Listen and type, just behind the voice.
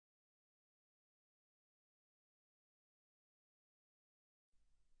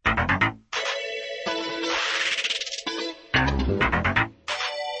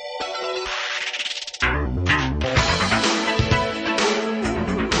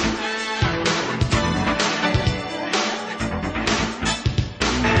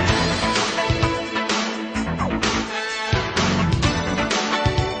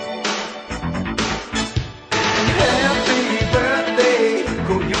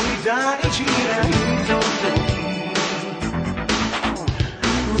毎日がひととき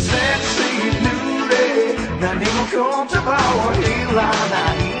セクシー濡れ何も言葉はいらな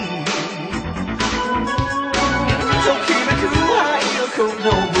いときめく愛のこの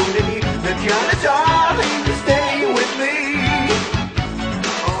胸にだから Darling stay with me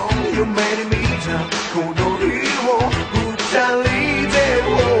夢に見たこの日を二人で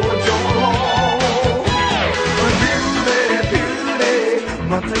踊ろう Beauty Beauty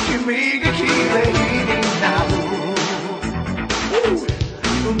また君が綺麗になる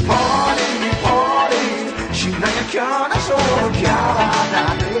Party Party しなやかなそのキャラだ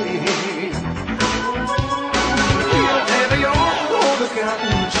ね Never your hold the gun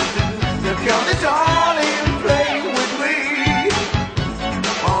The girl is darling play with me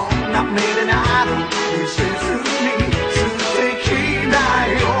なめれなる見せずに素敵な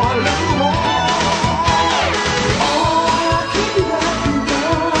夜を Oh, keep like you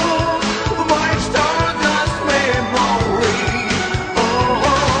My stardust memory Oh,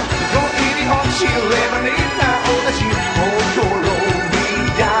 恋に落ちればみんな同じ心に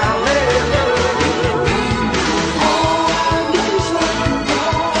やれる Oh, it's like you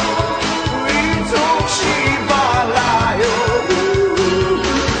know We don't see by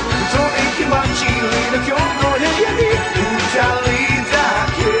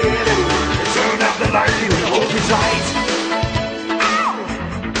Turn up the light, you hold me tight.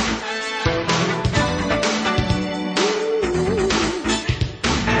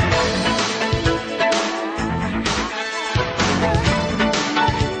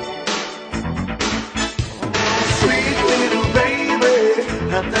 Sweet little baby,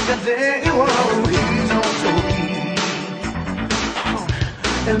 裸で笑うひととき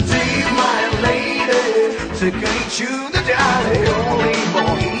And deep my lady 世界中で誰よりも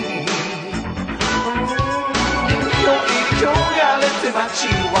いい恋に焦がれて待ち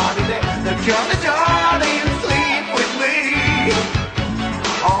わびてだから Darling sleep with me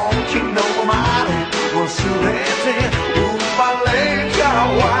昨日まで忘れて生まれ変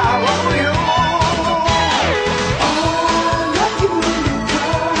わろうよ Oh, like you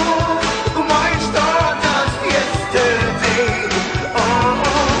go My stardust yesterday Oh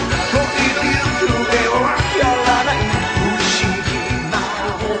恋の行方はわからない不思議な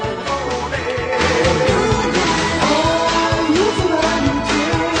もので Oh 夜空にて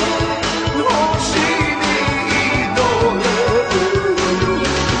星に祈る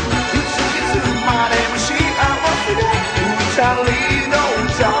いつまでも幸せで二人の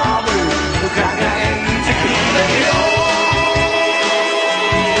ため輝いてくれよ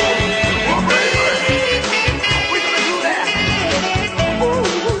Oh baby We're gonna do that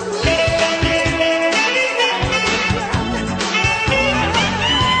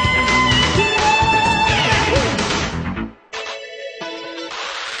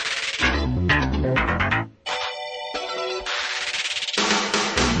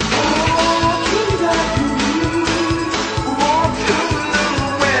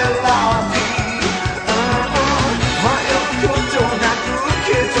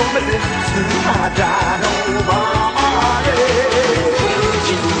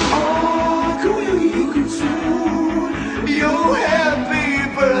Your happy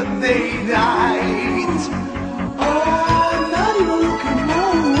birthday night Oh, not even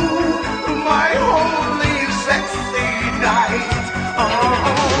My holy sexy night Oh,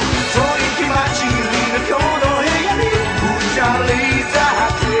 遠い気待ちのこの部屋に二人だ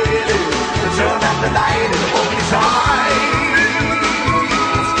けで Turn up the light and hold me tight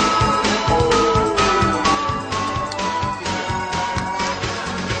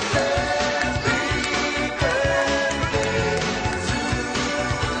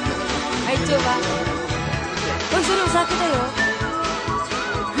Ay, Chuba. Uy, suruh sakit tayo.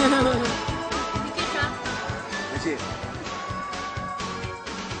 That's it.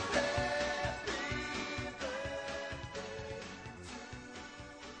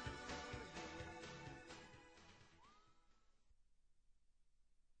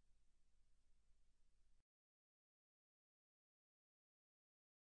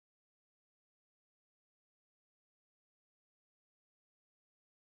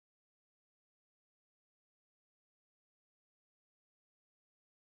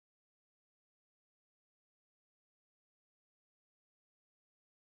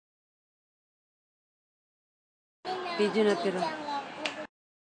 Video na pero.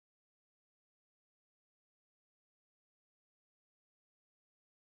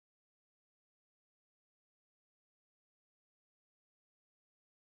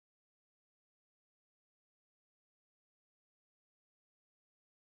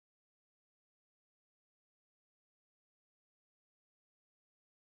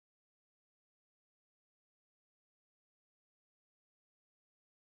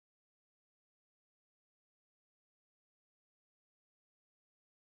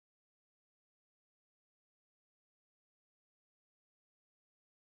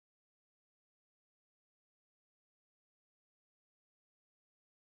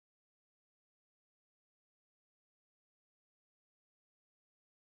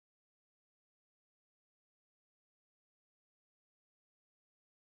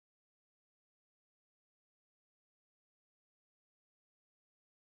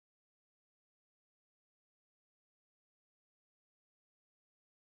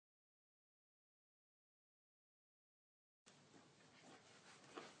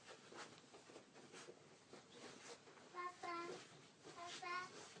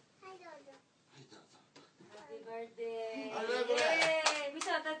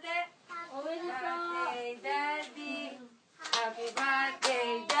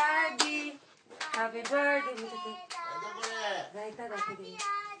 Happy birthday 見てて。ライターだけでいい。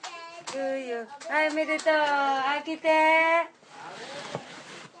はい、おめでとう。開けて。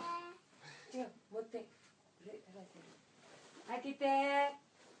違う、持って。開けて。開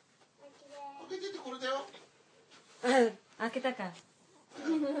けてってこれだよ。開けたか。あ、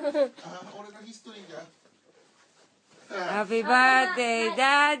俺のヒストリーじゃ。Happy birthday,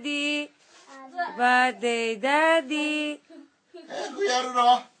 Daddy. Birthday, Daddy. 早くやる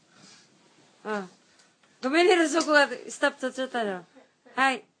の。うん。ごめんね、そこはスタッフ取っちゃったの。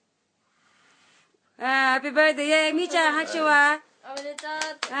はい。Happy birthday. イェイ、みーちゃん、拍手はおめでとう。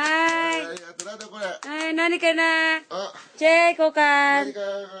はありがとう。なんだこれ。ーい。はい、何かなあ、チェー交換。何かな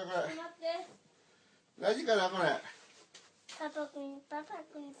これ。何かなこれ。パパくん、さっ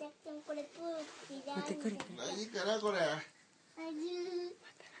きもこれプーピーだ。持ってくれ。何かなこれ。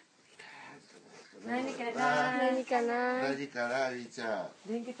何かな何かな。何かなみーちゃん。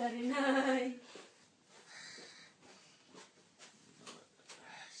電気足りない。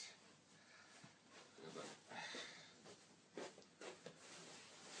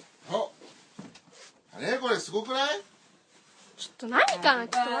あれこれすごくない？ちょっと何かな。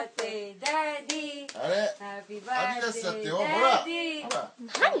ちょっと待って。ああれアディダスだってよ。ほらほら。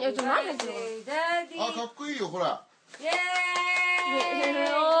何よ、ちょっと何よ。あ、かっこいいよほら。イエー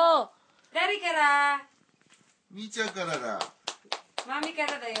イ。おー。誰からみーちゃんからだ。マミか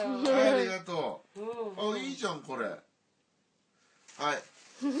らだよ。ありがとう。あ、いいじゃんこれ。はい。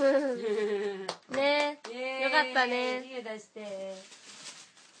ねイエーイよかったね。いいよ出して。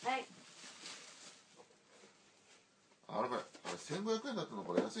はい。あれこれ1500円だったの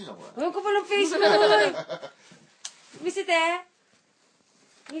これ安いなこれ。おこぼのペース見せて。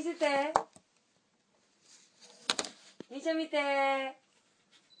見せて。みーちゃん見て。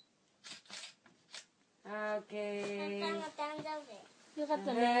オッケー。よかっ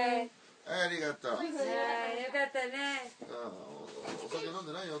たはね。い。ありがとう。よかったね。お酒飲ん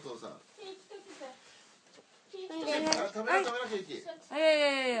でないよお父さん。んでね。食べなケーキ。はいはいは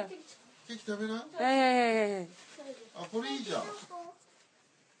いはい。ケーキ食べな。はいはいはいはい。あ、これいいじゃん。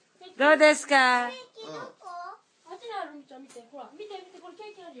どうですか。あっちにあるみちゃん見て。ほら、見てこれケ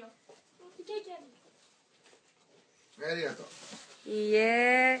ーキあるよ。ケーキある。ありがとう。いい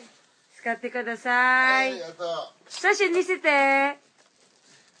え。使ってください。ありがとう。写真見せて。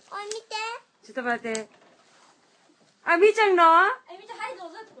おい、見て。ちょっと待って。あ、みーちゃんの。みちゃん、はい、ど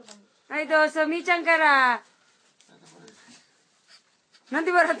うぞってことだ。はい、どうぞ、みーちゃんから。なん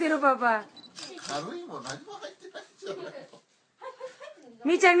で笑ってるパパ。軽いもん何も入ってないじゃない。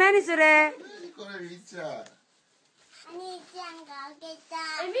みーちゃん何それ。何これみーちゃん。お兄ちゃんがあげた。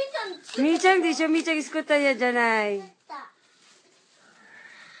みーちゃん、みーちゃんでしょ、みーちゃんが作ったやじゃない。何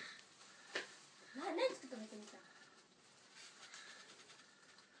作ったのみーちゃん。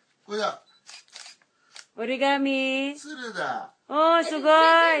これだ。折り紙。鶴だ。おー、すご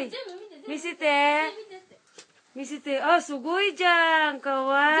い。全部見て。見せて。見せて。あ、すごいじゃん。か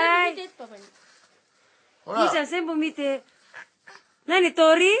わいい。全部見て、パパに。ほら。みーちゃん全部見て。何、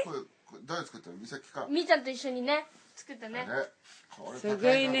鳥これ誰作ったの？美咲か。みーちゃんと一緒にね、作ったね。これすご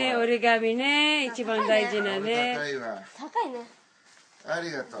いね、折り紙ね。一番大事なね。高いわ。高いね。あ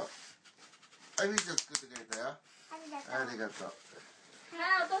りがとう。はい、みーちゃん作ってくれたよ。ありがとう。は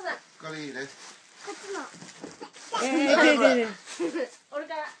い、お父さん。これいいね。こっちの。俺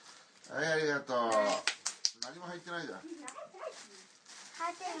から。はい、ありがとう。何も入ってないじゃん。や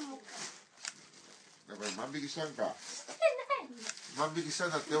っぱり万引きしたんか。万引きした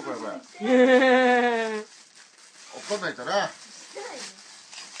んだってよ、これ。怒んないとな。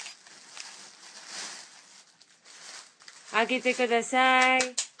開けてくださ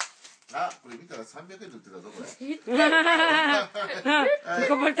い。あ、これ見たら300円で売ってたぞ、これ。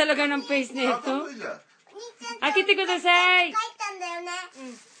こぼれtalaga ng face あ、かっ nito. こいいじゃん。開けてください。書いたんだよね。はい。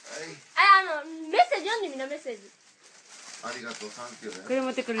メッセージ読んでみな、メッセージ。ありがとう、サンキューこね。れ持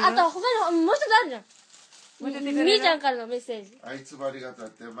ってくるの。あと、他にもう一つあるじゃん。持ってってくれるの。みーちゃんからのメッセージ。あいつもありがとう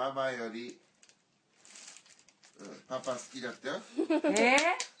って、ママより、パパ好きだったよ。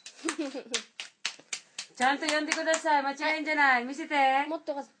ちゃんと読んでください。間違いんじゃない。見せて。もっ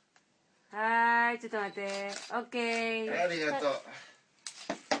とかさ。はーい、ちょっと待って。オッケー。ありがとう。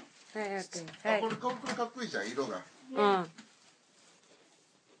はい、オッケー。あ、はい。これかっこいいじゃん、色が。うん。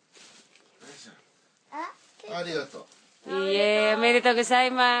ありがとう。いいえ、おめでとうござ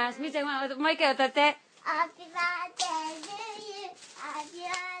います。みーちゃん、もう一回歌って。ハッピーバースデートゥーユー。ハッピーバ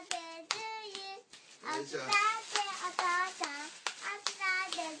ースデートゥーユー。ハッピーバースデーお父さん。ハッピーバ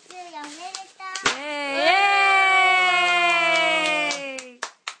ースデートゥーユー。おめでとう。イエーイ。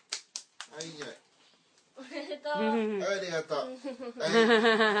はい、いいじゃない。おめでとう。うんありがとう。はい。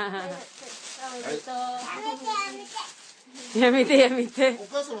おおめでとう。やめてやめて。やめてやめて。お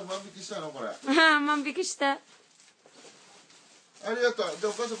母さんも万引きしたのこれ。ああ、万引きした。ありがとう。じゃ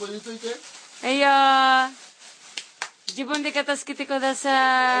あお母さんこれ入れといて。はいよー。自分で片付けてくだ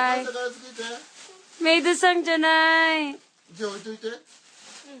さいお母さん。からつけて。メイドさんじゃない。じゃあ置いといて。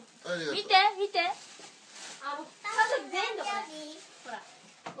ありがとう。見て見て、あ、家族全員だこれ。ほら、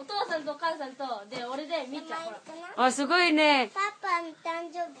お父さんとお母さんとで俺でみっちゃん、ほら。あ、すごいね。パパの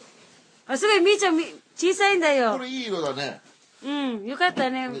誕生日。あ、すごい、みーちゃん小さいんだこよ。れいい色だね。うん、よかった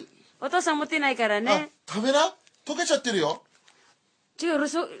ね。お父さん持ってないからあね。、食べな。溶けちゃってるよ。違う、冷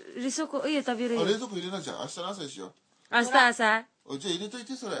蔵庫、いいよ、食べるあ、よ。冷蔵庫入れなきゃ。明日の朝にしよう。明日朝。じゃあ入れとい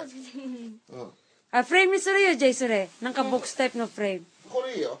てそれ。うん。あ、フレームにするよ、じゃあそれ。なんかボックスタイプのフレーム。こ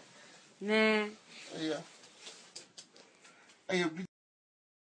れいいよ。ねえ。いいよ。いいよ。